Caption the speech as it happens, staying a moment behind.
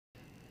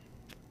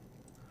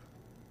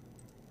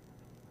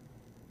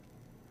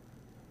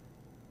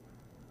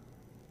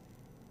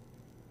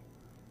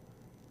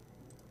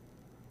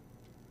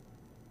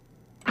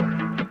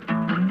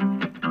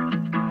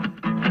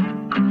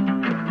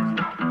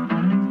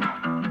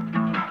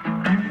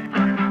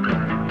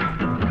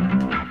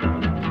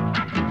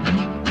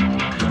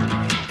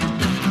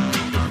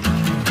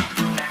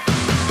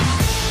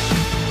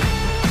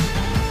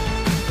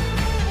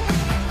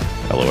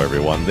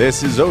everyone.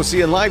 This is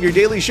OCN Live, your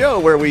daily show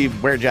where we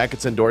wear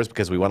jackets indoors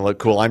because we want to look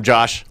cool. I'm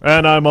Josh.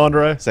 And I'm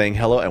Andre. Saying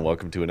hello and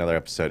welcome to another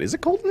episode. Is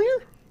it cold in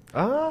here?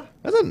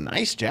 That's a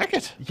nice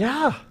jacket.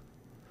 Yeah.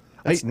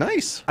 That's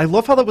nice. I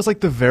love how that was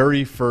like the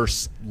very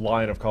first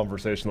line of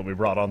conversation that we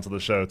brought onto the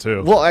show,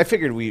 too. Well, I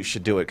figured we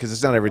should do it because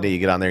it's not every day you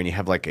get on there and you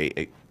have like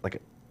a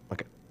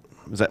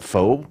is that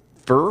faux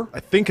fur? I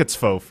think it's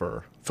faux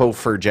fur. Faux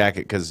fur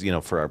jacket because, you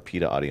know, for our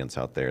PETA audience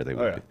out there, they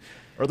would be.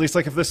 Or at least,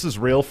 like, if this is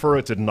real fur,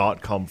 it did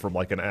not come from,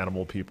 like, an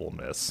animal people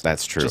miss.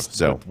 That's true. Just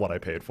so what I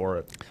paid for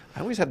it.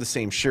 I always have the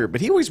same shirt,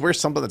 but he always wears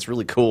something that's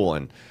really cool,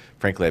 and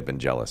frankly, I've been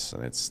jealous,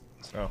 and it's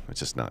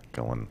just not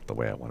going the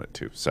way I want it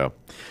to. So,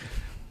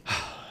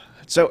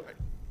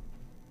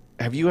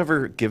 have you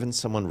ever given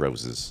someone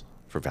roses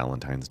for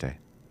Valentine's Day?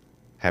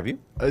 Have you?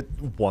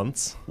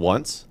 Once.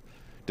 Once?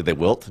 Did they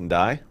wilt and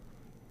die?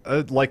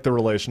 Like the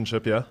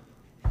relationship, yeah.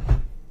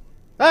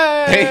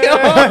 Hey!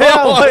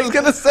 I was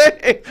going to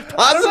say,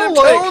 positive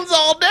tones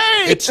all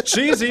day! It's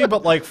cheesy,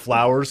 but, like,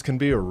 flowers can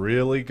be a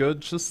really good,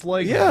 just,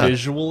 like,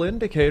 visual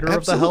indicator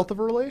of the health of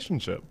a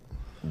relationship.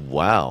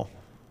 Wow.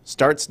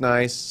 Starts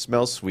nice,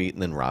 smells sweet,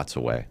 and then rots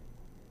away.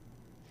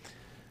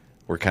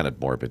 We're kind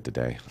of morbid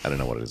today. I don't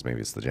know what it is.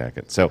 Maybe it's the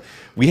jacket. So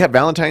we have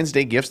Valentine's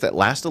Day gifts that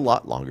last a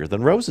lot longer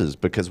than roses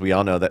because we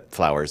all know that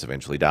flowers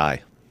eventually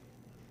die.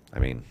 I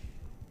mean,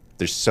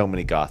 there's so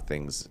many goth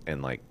things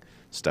and, like,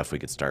 stuff we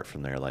could start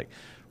from there, like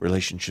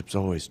relationships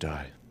always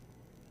die.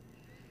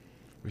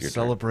 We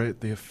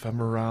celebrate the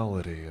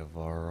ephemerality of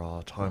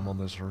our time on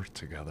this earth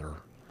together.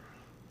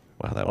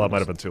 Wow, that might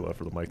have been too low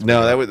for the mic.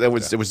 No, it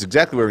was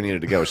exactly where we needed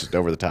to go. It's just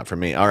over the top for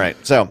me. All right,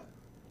 so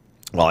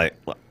while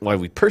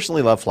we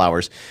personally love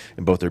flowers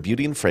in both their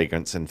beauty and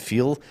fragrance and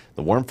feel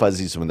the warm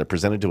fuzzies when they're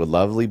presented to a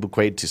lovely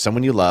bouquet to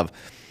someone you love,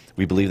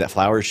 we believe that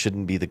flowers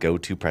shouldn't be the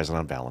go-to present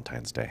on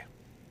Valentine's Day.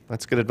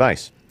 That's good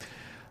advice.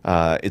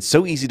 It's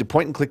so easy to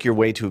point and click your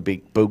way to a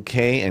big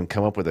bouquet and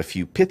come up with a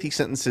few pithy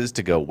sentences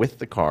to go with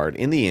the card.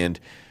 In the end,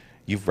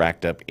 you've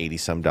racked up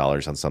 $80-some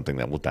on something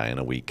that will die in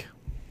a week.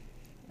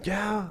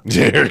 Yeah.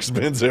 They're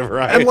expensive,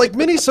 right? And, like,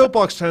 mini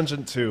soapbox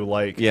tangent, too.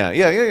 Like,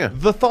 yeah.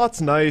 The thought's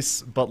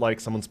nice, but,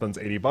 like, someone spends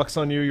 $80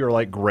 on you, you're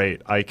like,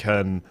 great, I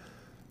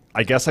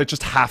guess I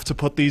just have to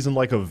put these in,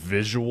 like, a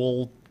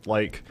visual,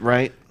 like,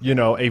 right, you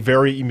know, a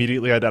very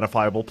immediately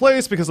identifiable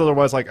place, because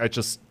otherwise, like, I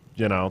just...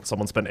 You know,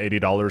 someone spent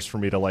 $80 for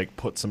me to, like,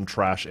 put some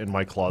trash in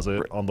my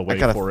closet on the way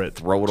for it.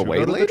 Throw it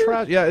away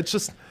later? Yeah, it's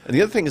just... And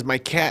the other thing is my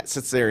cat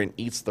sits there and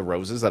eats the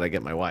roses that I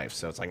get my wife.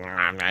 So it's like,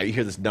 you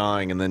hear this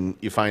gnawing, and then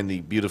you find the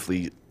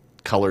beautifully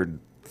colored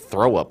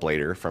throw-up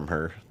later from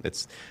her.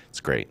 It's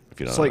great if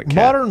you don't know like, a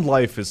cat. Modern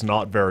life is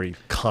not very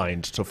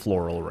kind to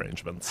floral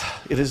arrangements.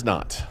 It is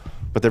not.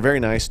 But they're very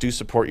nice. Do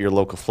support your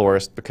local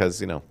florist because,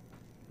 you know,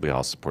 we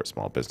all support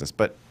small business.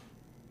 But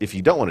if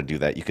you don't want to do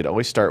that, you could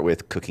always start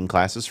with cooking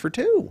classes for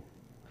two.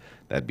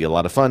 That'd be a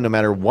lot of fun. No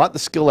matter what the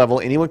skill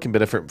level, anyone can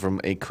benefit from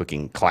a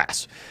cooking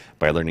class.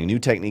 By learning new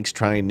techniques,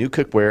 trying new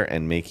cookware,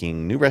 and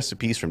making new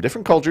recipes from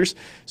different cultures,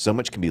 so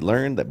much can be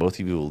learned that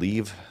both of you will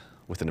leave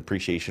with an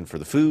appreciation for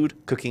the food,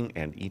 cooking,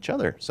 and each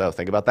other. So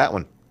think about that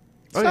one.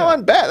 It's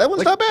not bad. That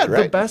one's not bad,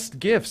 right? The best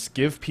gifts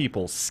give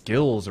people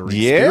skills or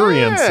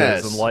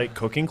experiences, and, like,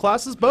 cooking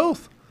classes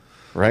both.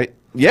 Right.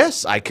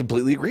 Yes, I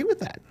completely agree with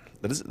that.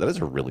 That is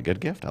a really good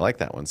gift. I like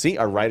that one. See,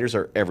 our writers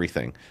are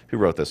everything. Who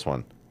wrote this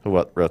one?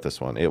 Who wrote this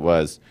one? It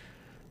was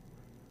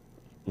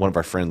one of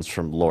our friends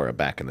from Laura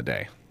back in the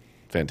day.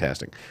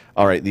 Fantastic.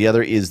 All right, the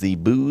other is the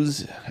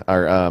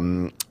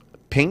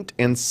paint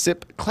and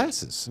sip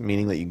classes,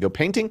 meaning that you can go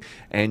painting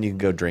and you can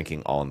go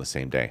drinking all in the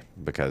same day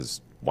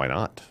because why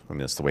not? I mean,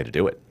 that's the way to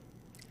do it.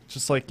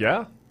 Just like,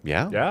 yeah.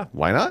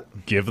 Why not?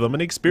 Give them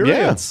an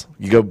experience.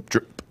 Yeah. You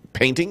go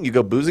painting, you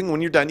go boozing.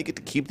 When you're done, you get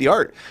to keep the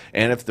art.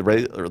 And if the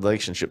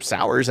relationship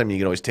sours, I mean,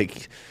 you can always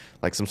take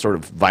like some sort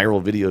of viral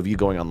video of you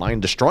going online,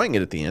 destroying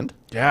it at the end.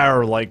 Yeah,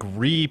 or like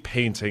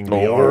repainting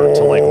the art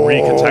to like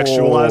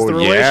recontextualize the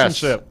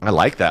relationship. I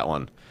like that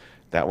one.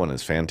 That one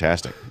is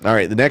fantastic. All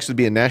right, the next would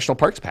be a National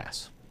Parks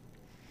Pass.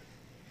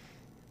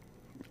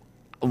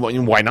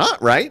 Why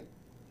not, right?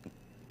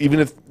 Even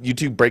if you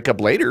two break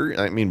up later,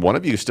 I mean, one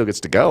of you still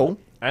gets to go.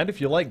 And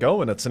if you like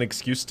going, it's an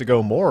excuse to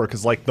go more,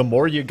 because, like, the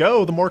more you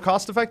go, the more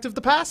cost-effective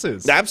the pass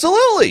is.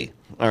 Absolutely.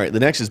 All right, the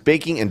next is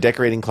baking and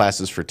decorating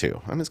classes for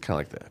two. I mean, it's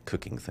kind of like the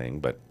cooking thing,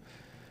 but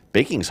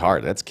baking's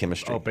hard. That's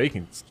chemistry. Oh,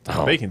 baking's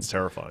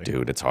terrifying.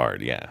 Dude, it's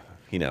hard, yeah.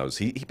 He knows.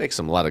 He bakes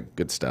a lot of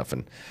good stuff.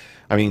 And,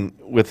 I mean,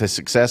 with the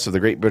success of the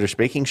Great British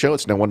Baking Show,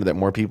 it's no wonder that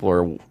more people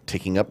are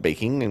taking up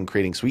baking and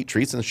creating sweet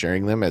treats and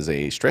sharing them as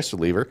a stress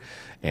reliever.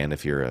 And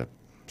if you're a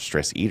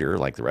stress eater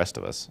like the rest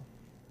of us,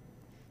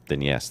 then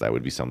yes, that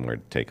would be somewhere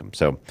to take them.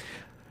 So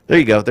there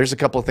you go. There's a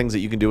couple of things that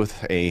you can do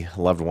with a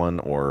loved one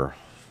or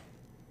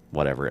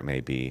whatever it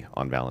may be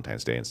on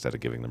Valentine's Day instead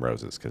of giving them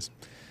roses, because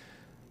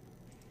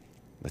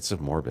that's so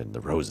morbid. The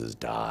roses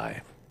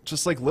die.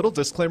 Just like little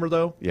disclaimer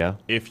though. Yeah.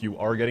 If you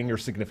are getting your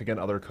significant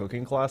other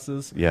cooking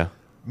classes, yeah,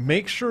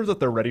 make sure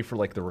that they're ready for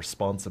like the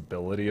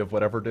responsibility of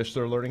whatever dish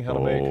they're learning how to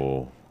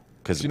make.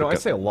 Because you know, I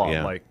say a lot,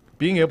 like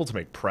being able to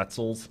make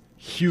pretzels,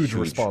 huge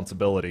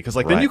responsibility because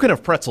like Right. then you can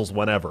have pretzels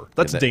whenever.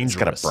 That's dangerous.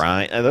 It's got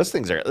a brine. Those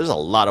things are. There's a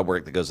lot of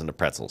work that goes into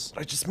pretzels.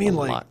 I just mean A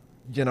like lot.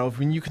 you know,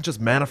 when you can just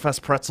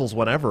manifest pretzels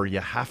whenever, you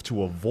have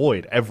to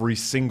avoid every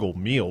single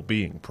meal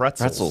being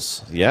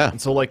pretzels. Yeah.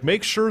 And so like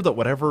make sure that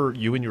whatever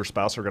you and your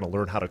spouse are going to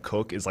learn how to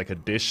cook is like a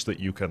dish that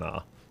you can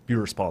be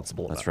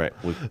responsible about. That's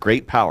right. With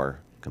great power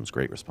comes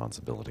great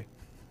responsibility.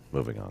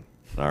 Moving on.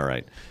 All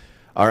right.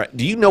 All right.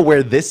 Do you know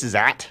where this is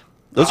at?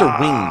 Those are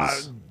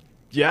wings.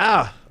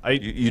 Yeah.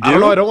 You I don't do?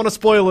 know. I don't want to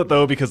spoil it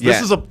though because this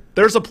Yeah. is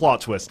there's a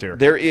plot twist here.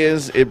 There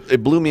is.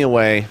 It blew me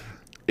away.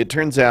 It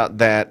turns out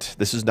that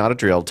this is not a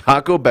drill.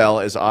 Taco Bell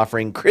is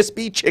offering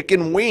crispy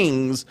chicken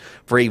wings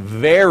for a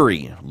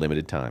very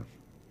limited time.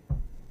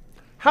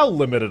 How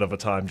limited of a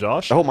time,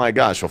 Josh? Oh my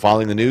gosh. Well,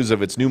 following the news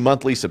of its new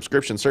monthly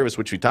subscription service,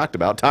 which we talked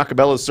about, Taco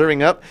Bell is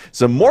serving up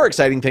some more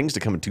exciting things to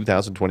come in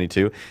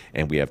 2022.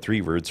 And we have 3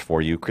 words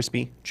for you: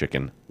 crispy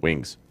chicken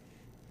wings.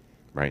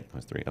 Right?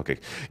 That's 3. Okay.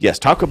 Yes,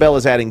 Taco Bell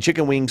is adding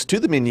chicken wings to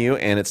the menu,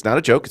 and it's not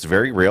a joke. It's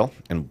very real,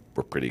 and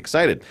we're pretty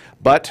excited.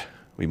 But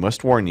we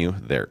must warn you,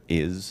 there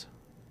is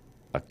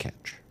a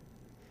catch.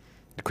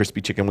 The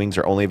crispy chicken wings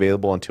are only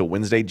available until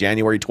Wednesday,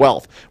 January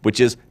 12th, which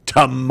is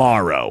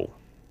tomorrow.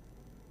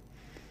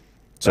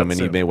 So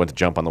many may want to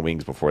jump on the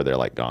wings before they're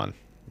like gone.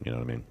 You know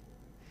what I mean?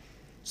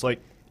 It's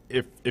like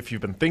if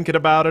you've been thinking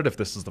about it, if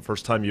this is the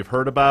first time you've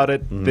heard about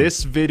it,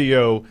 this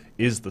video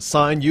is the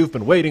sign you've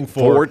been waiting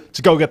for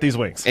to go get these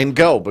wings. And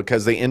go,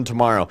 because they end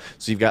tomorrow.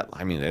 So you've got,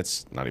 I mean,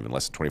 it's not even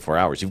less than 24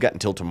 hours. You've got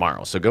until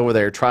tomorrow. So go over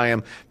there, try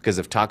them, because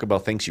if Taco Bell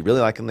thinks you really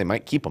like them, they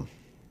might keep them.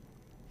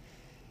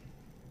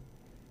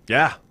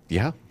 Yeah.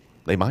 Yeah,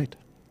 they might.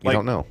 You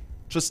don't know.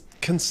 Just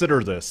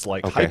consider this.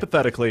 Like,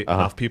 hypothetically,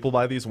 enough people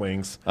buy these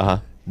wings.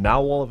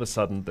 Now, all of a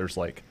sudden, there's,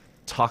 like,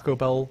 Taco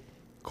Bell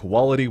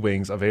quality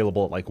wings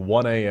available at, like,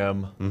 1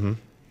 a.m.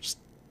 Just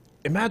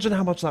imagine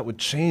how much that would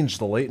change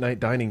the late-night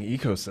dining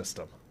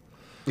ecosystem.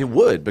 It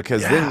would,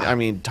 because then, I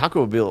mean,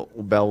 Taco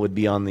Bell would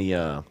be on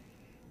the,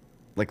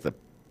 like, the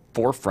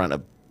forefront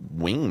of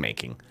wing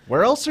making.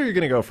 Where else are you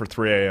going to go for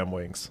 3 a.m.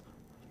 wings?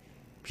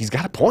 He's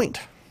got a point.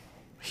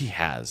 He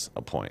has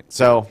a point.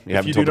 So you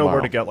have if you until do know tomorrow.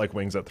 where to get like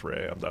wings at 3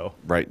 a.m. though,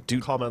 right?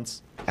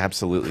 Comments.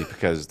 Absolutely,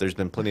 because there's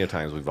been plenty of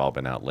times we've all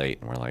been out late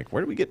and we're like,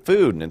 where do we get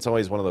food? And it's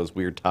always one of those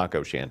weird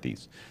taco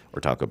shanties or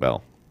Taco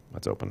Bell.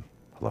 That's open.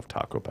 I love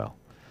Taco Bell.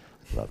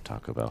 Love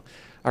Taco Bell.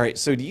 All right.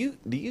 So do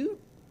you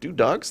do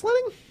dog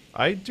sledding?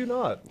 I do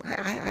not.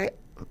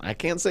 I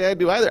can't say I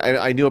do either.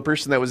 I knew a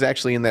person that was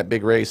actually in that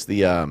big race,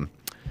 the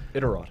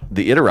Iditarod.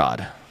 The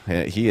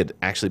Iditarod. He had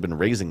actually been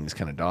raising these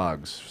kind of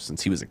dogs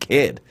since he was a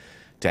kid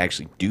to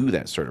actually do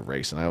that sort of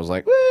race. And I was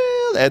like,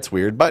 well, that's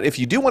weird. But if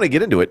you do want to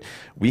get into it,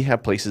 we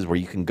have places where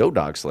you can go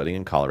dog sledding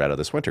in Colorado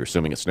this winter,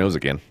 assuming it snows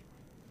again.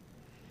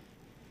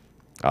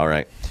 All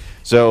right.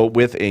 So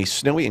with a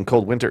snowy and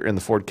cold winter in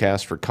the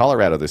forecast for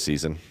Colorado this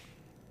season,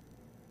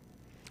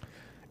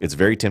 it's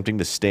very tempting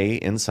to stay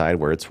inside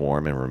where it's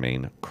warm and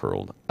remain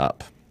curled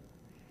up.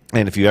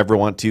 And if you ever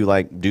want to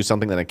like do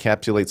something that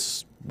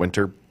encapsulates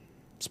winter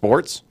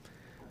sports,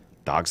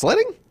 dog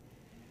sledding?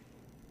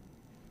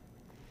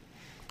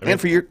 And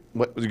for your,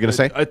 what was you going to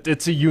say?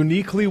 It's a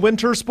uniquely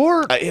winter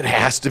sport. It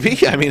has to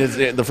be. I mean, it's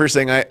the first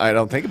thing I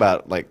don't think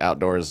about, like,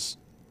 outdoors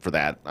for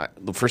that.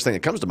 The first thing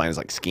that comes to mind is,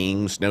 like,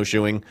 skiing,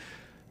 snowshoeing,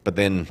 but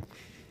then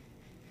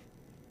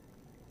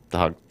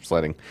dog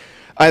sledding.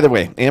 Either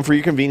way, and for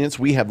your convenience,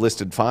 we have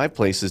listed 5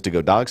 places to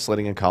go dog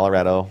sledding in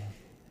Colorado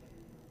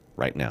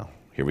right now.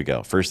 Here we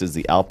go. First is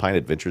the Alpine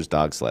Adventures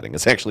Dog Sledding.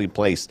 It's actually a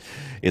place.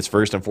 It's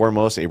first and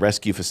foremost a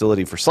rescue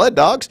facility for sled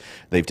dogs.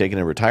 They've taken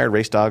in retired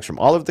race dogs from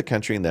all over the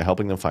country, and they're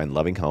helping them find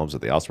loving homes.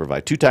 But they also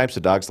provide 2 types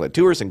of dog sled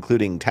tours,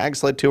 including tag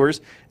sled tours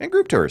and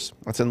group tours.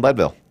 That's in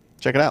Leadville.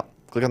 Check it out.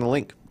 Click on the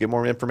link. Get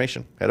more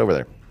information. Head over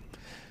there.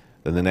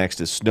 Then the next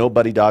is Snow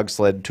Buddy Dog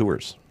Sled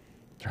Tours.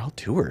 They're all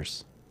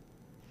tours.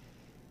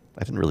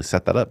 I didn't really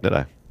set that up, did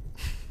I?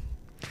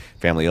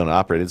 Family-owned and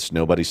operated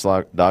Snow Buddy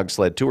Dog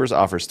Sled Tours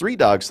offers 3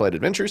 dog sled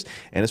adventures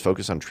and is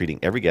focused on treating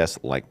every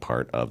guest like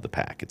part of the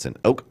pack. It's in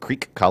Oak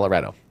Creek,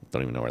 Colorado.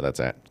 Don't even know where that's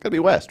at. It's got to be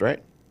west,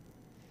 right?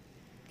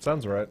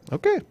 Sounds right.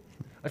 Okay.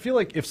 I feel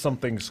like if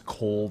something's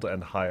cold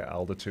and high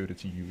altitude,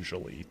 it's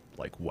usually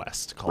like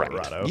west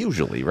Colorado. Right.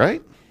 Usually,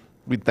 right?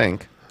 We'd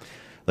think.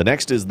 The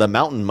next is the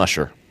Mountain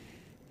Musher.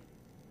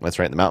 That's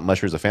right. The Mountain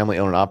Musher is a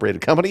family-owned and operated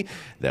company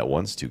that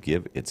wants to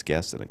give its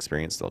guests an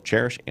experience they'll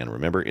cherish. And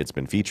remember, it's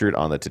been featured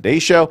on the Today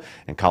Show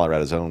and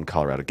Colorado's own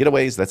Colorado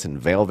Getaways. That's in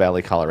Vail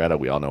Valley, Colorado.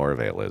 We all know where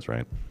Vail is,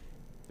 right?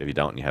 If you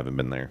don't and you haven't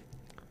been there,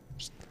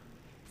 just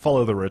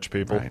follow the rich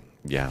people. Right.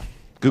 Yeah.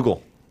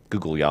 Google,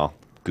 y'all.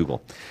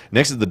 Google.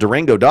 Next is the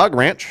Durango Dog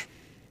Ranch.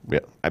 Yeah,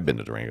 I've been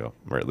to Durango,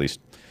 or at least,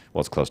 well,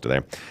 it's close to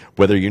there.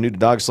 Whether you're new to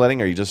dog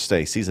sledding or you're just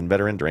a seasoned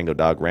veteran, Durango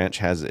Dog Ranch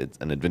has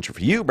an adventure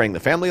for you. Bring the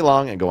family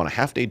along and go on a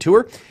half-day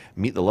tour.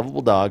 Meet the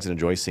lovable dogs and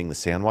enjoy seeing the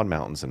San Juan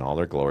Mountains in all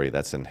their glory.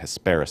 That's in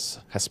Hesperus,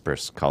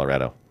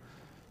 Colorado.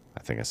 I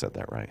think I said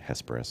that right.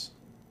 Hesperus.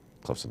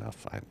 Close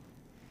enough.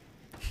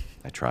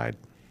 I tried.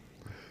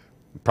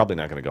 I'm probably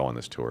not going to go on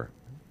this tour.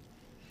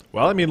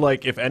 Well, I mean,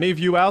 like, if any of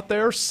you out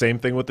there, same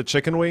thing with the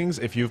chicken wings,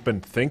 if you've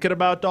been thinking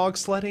about dog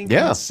sledding,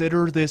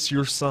 consider this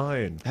your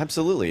sign.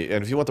 Absolutely.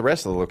 And if you want the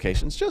rest of the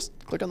locations, just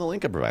click on the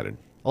link I provided.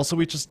 Also,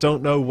 we just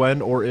don't know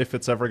when or if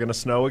it's ever going to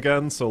snow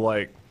again, so,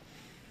 like,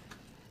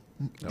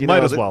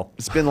 might as well.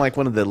 It's been, like,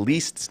 one of the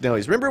least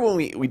snowiest. Remember when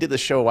we did the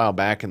show a while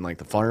back and, like,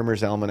 the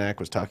Farmer's Almanac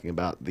was talking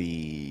about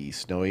the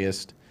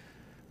snowiest?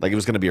 Like, it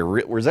was going to be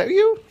was that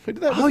you who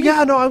did that? Oh,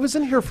 yeah, no, I was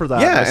in here for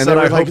that. Yeah, and then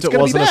I like, hoped it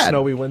wasn't a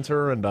snowy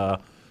winter, and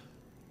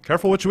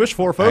careful what you wish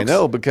for, folks. I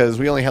know, because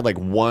we only had like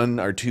 1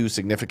 or 2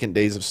 significant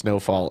days of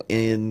snowfall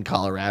in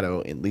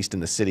Colorado, at least in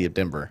the city of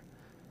Denver,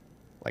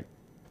 like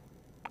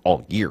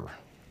all year.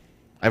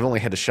 I've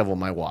only had to shovel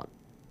my walk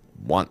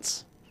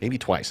once, maybe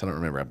twice. I don't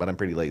remember, but I'm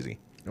pretty lazy.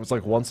 It was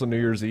like once on New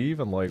Year's Eve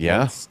and like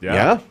yeah,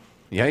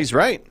 he's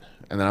right.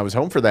 And then I was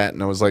home for that,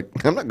 and I was like,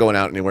 I'm not going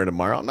out anywhere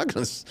tomorrow. I'm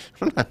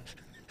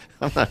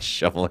not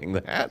shoveling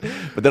that.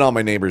 But then all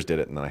my neighbors did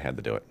it, and then I had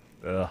to do it.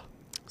 Ugh.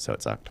 So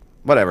it sucked.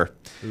 Whatever.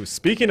 Ooh,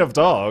 speaking of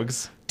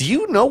dogs, do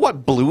you know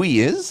what Bluey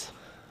is?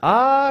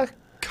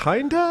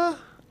 Kinda.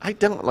 I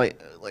don't like.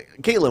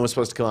 Caitlin was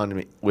supposed to come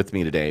on with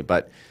me today,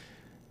 but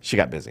she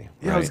got busy.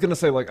 Yeah, right? I was gonna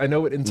say, like, I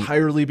know it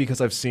entirely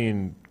because I've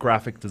seen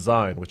graphic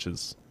design, which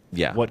is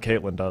what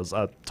Caitlin does.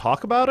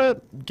 Talk about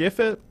it, GIF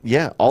it.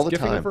 Yeah, all the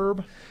GIFing time. A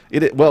verb?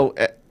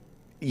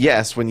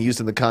 Yes, when used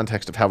in the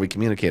context of how we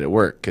communicate at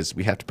work, because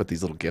we have to put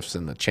these little GIFs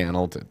in the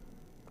channel to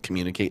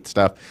communicate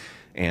stuff,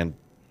 and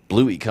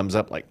Bluey comes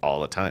up like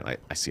all the time.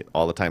 I see it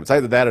all the time. It's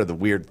either that or the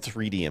weird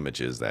 3D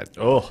images that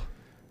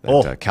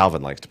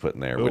Calvin likes to put in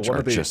there, which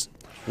are just...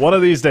 One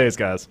of these days,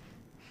 guys.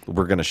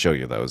 We're going to show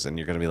you those, and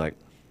you're going to be like,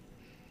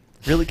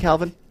 really,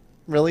 Calvin?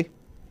 Really?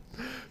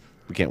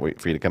 We can't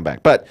wait for you to come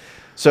back. But,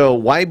 so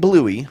why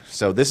Bluey?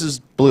 So this is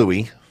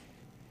Bluey.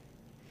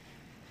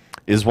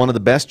 Is one of the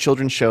best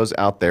children's shows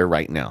out there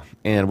right now.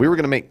 And we were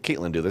going to make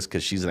Caitlin do this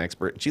because she's an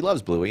expert. She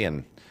loves Bluey,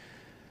 and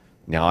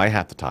now I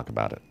have to talk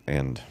about it.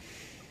 And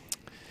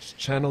just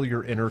channel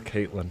your inner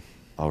Caitlin.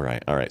 All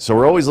right. So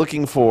we're always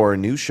looking for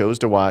new shows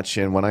to watch,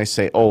 and when I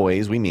say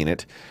always, we mean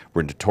it.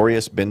 We're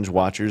notorious binge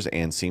watchers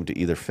and seem to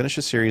either finish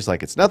a series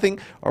like it's nothing,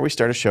 or we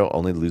start a show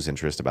only to lose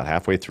interest about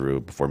halfway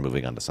through before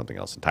moving on to something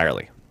else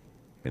entirely. I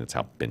mean, it's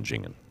how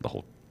binging and the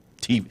whole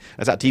TV,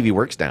 that's how TV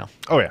works now.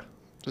 Oh, yeah.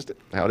 Just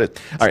how it is.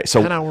 All right,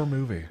 so 10-hour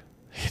movie.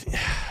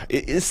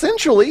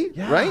 Essentially,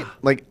 right?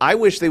 Like, I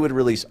wish they would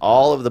release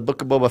all of the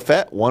Book of Boba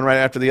Fett, one right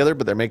after the other,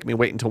 but they're making me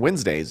wait until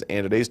Wednesdays,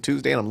 and today's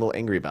Tuesday, and I'm a little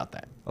angry about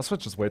that. I'll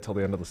just wait till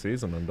the end of the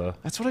season. And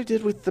that's what I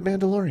did with The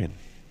Mandalorian.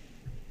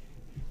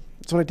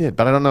 That's what I did,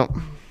 but I don't know.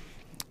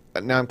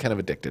 Now I'm kind of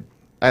addicted.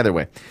 Either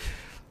way.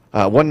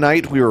 One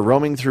night, we were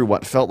roaming through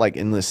what felt like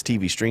endless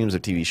TV streams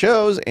of TV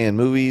shows and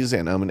movies,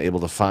 and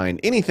unable to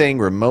find anything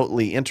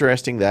remotely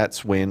interesting.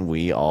 That's when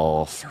we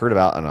all heard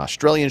about an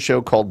Australian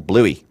show called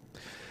Bluey.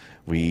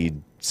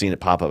 We'd seen it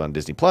pop up on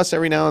Disney Plus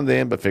every now and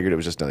then, but figured it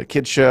was just another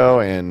kid's show,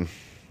 and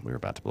we were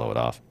about to blow it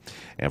off.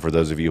 And for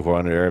those of you who are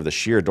unaware of the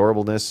sheer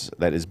adorableness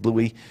that is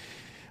Bluey,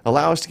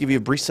 allow us to give you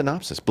a brief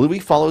synopsis. Bluey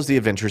follows the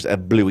adventures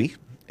of Bluey,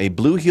 a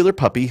blue heeler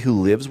puppy who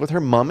lives with her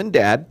mom and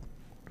dad,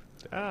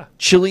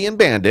 Chili and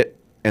Bandit,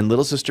 and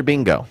little sister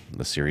Bingo.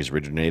 The series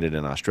originated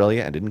in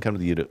Australia and didn't come to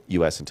the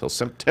U.S. until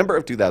September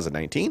of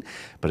 2019,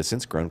 but has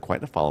since grown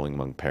quite a following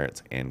among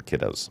parents and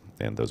kiddos.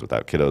 And those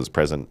without kiddos,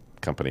 present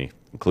company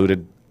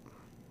included.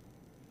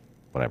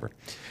 Whatever.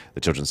 The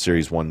children's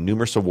series won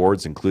numerous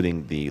awards,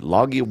 including the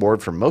Logie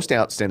Award for Most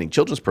Outstanding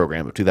Children's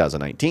Program of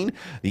 2019,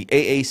 the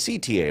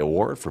AACTA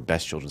Award for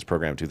Best Children's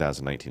Program of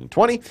 2019 and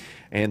 20,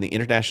 and the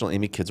International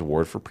Emmy Kids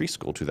Award for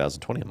Preschool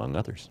 2020, among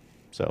others.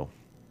 So,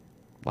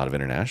 a lot of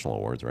international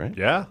awards, right?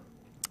 Yeah.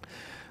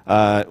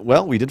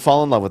 Well, we did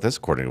fall in love with this,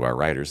 according to our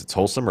writers. It's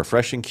wholesome,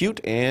 refreshing, cute,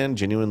 and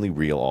genuinely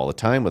real all the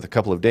time. With a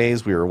couple of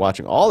days, we were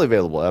watching all the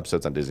available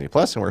episodes on Disney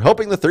Plus, and we're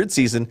hoping the 3rd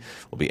season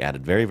will be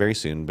added very, very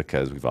soon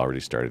because we've already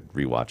started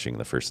rewatching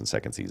the 1st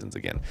and 2nd seasons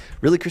again.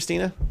 Really,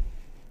 Christina?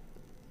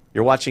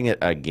 You're watching it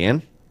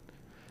again?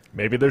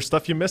 Maybe there's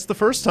stuff you missed the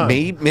first time.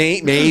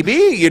 Maybe.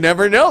 You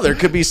never know. There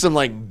could be some,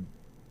 like,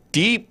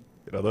 deep...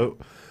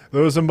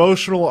 Those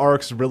emotional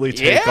arcs really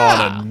take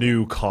on a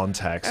new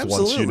context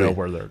once you know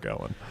where they're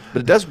going.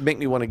 But it does make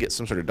me want to get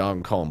some sort of dog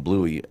and call him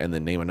Bluey and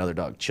then name another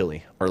dog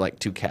Chili. Or like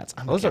 2 cats.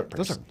 Those are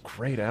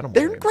great animals.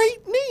 They're great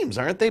names,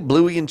 aren't they?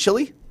 Bluey and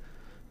Chili?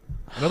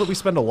 I know that we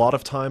spend a lot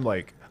of time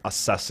like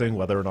assessing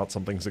whether or not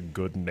something's a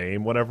good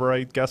name whenever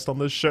I guest on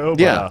this show.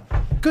 But,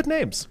 good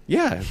names.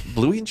 Yeah,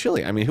 Bluey and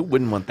Chili. I mean, who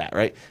wouldn't want that,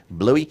 right?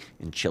 Bluey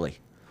and Chili.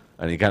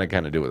 And you kind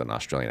of do it with an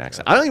Australian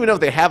accent. I don't even know if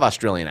they have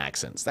Australian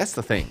accents. That's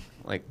the thing.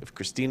 Like, if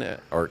Christina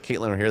or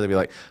Caitlin were here, they'd be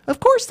like, of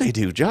course they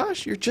do,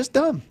 Josh. You're just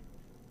dumb.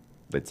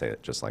 They'd say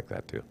it just like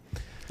that, too.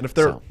 And if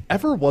there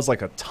ever was,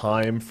 like, a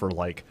time for,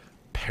 like,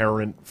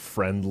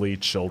 parent-friendly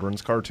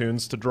children's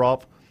cartoons to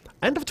drop,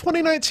 end of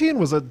 2019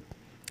 was a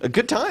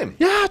good time.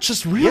 Yeah,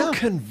 just real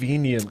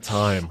convenient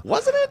time.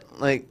 Wasn't it?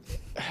 Like,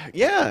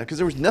 yeah, because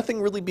there was nothing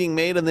really being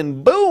made, and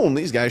then, boom,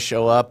 these guys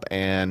show up,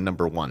 and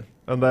 #1.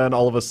 And then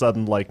all of a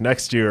sudden, like,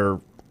 next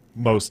year,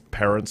 most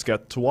parents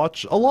get to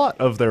watch a lot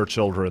of their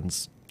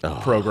children's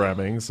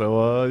programming.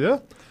 So, yeah.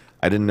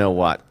 I didn't know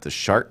what the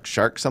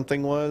shark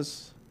something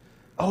was.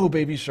 Oh,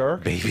 Baby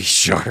Shark. Baby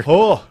Shark.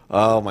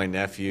 Oh, my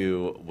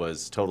nephew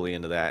was totally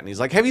into that. And he's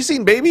like, have you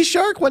seen Baby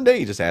Shark? One day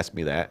he just asked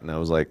me that. And I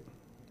was like,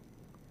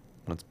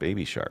 what's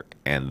Baby Shark?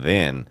 And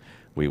then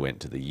we went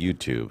to the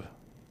YouTube.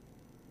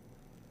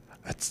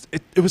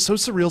 It was so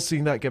surreal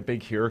seeing that get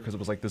big here because it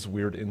was like this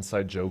weird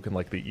inside joke in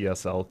like the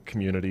ESL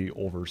community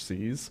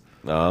overseas.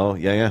 Oh,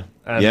 yeah.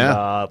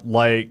 And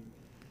like,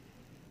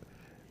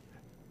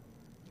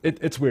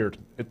 it's weird.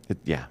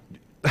 Yeah.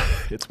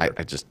 It's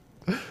weird.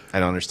 I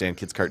don't understand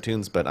kids'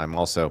 cartoons, but I'm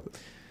also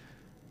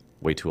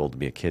way too old to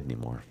be a kid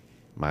anymore.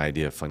 My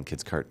idea of fun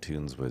kids'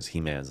 cartoons was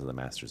He-Man's and the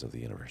Masters of the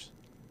Universe.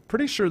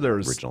 Pretty sure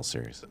there's... Original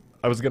series.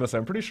 I was going to say,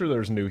 I'm pretty sure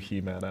there's new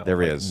He-Man out.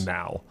 There is.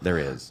 Now. There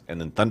is.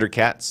 And then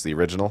Thundercats, the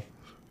original.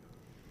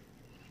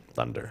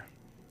 Thunder.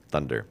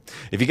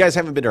 If you guys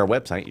haven't been to our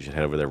website, you should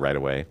head over there right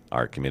away,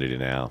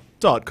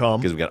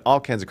 ourcommunitynow.com. Because we've got all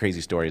kinds of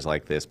crazy stories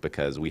like this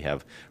because we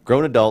have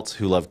grown adults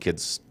who love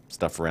kids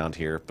stuff around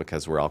here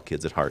because we're all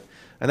kids at heart.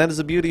 And that is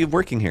the beauty of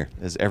working here,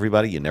 is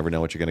everybody, you never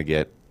know what you're going to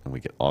get. And we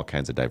get all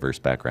kinds of diverse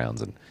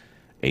backgrounds and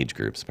age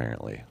groups,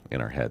 apparently,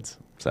 in our heads.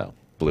 So,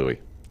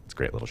 Bluey. It's a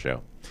great little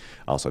show.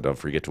 Also, don't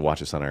forget to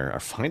watch us on or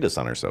find us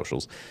on our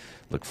socials.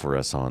 Look for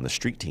us on the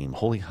Street Team,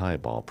 Holy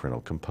Highball,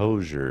 Parental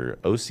Composure,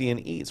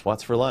 OCN Eats,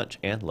 What's for Lunch,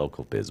 and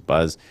Local Biz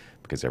Buzz.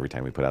 Because every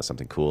time we put out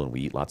something cool and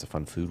we eat lots of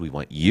fun food, we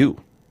want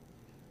you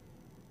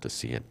to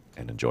see it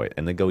and enjoy it.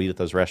 And then go eat at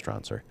those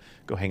restaurants or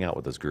go hang out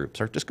with those groups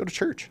or just go to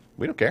church.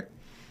 We don't care.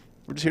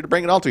 We're just here to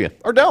bring it all to you.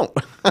 Or don't.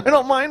 I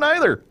don't mind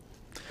either.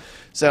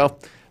 So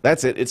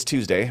that's it. It's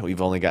Tuesday.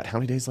 We've only got how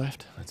many days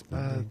left? That's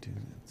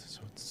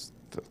so it's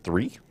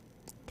three?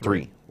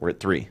 Three. We're at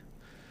 3.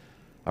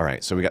 All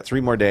right. So we got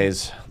 3 more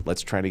days.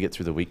 Let's try to get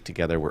through the week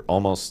together. We're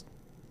almost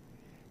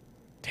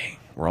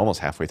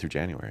halfway through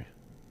January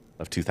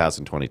of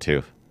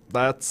 2022.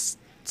 That's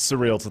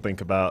surreal to think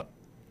about.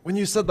 When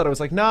you said that, I was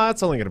like, nah,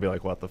 it's only going to be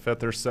like, what, the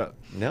 5th or so?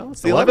 No,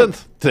 it's the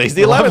 11th. Today's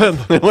the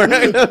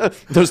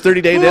 11th. Those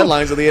 30-day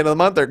deadlines at the end of the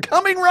month are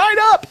coming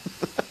right up.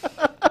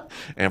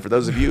 And for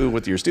those of you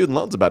with your student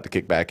loans about to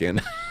kick back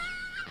in.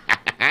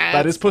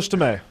 That is pushed to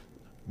May.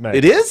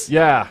 It is?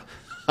 Yeah.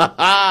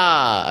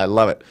 I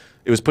love it.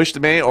 It was pushed to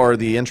May, or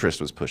the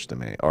interest was pushed to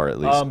May, or at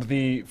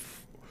least...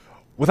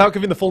 Without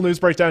giving the full news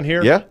breakdown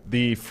here, yeah?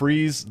 The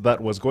freeze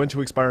that was going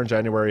to expire in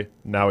January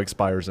now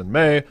expires in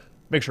May.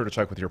 Make sure to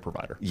check with your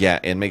provider. Yeah,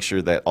 and make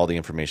sure that all the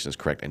information is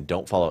correct. And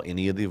don't follow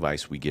any of the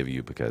advice we give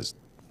you because...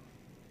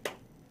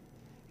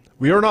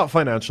 we are not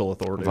financial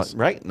authorities.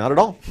 Right? Not at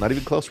all. Not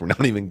even close. We're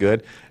not even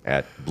good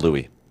at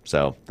Bluey.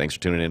 So thanks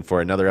for tuning in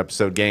for another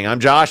episode, gang. I'm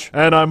Josh.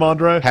 And I'm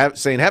Andre. Have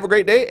a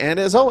great day, and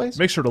as always...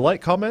 make sure to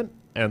like, comment,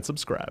 and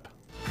subscribe.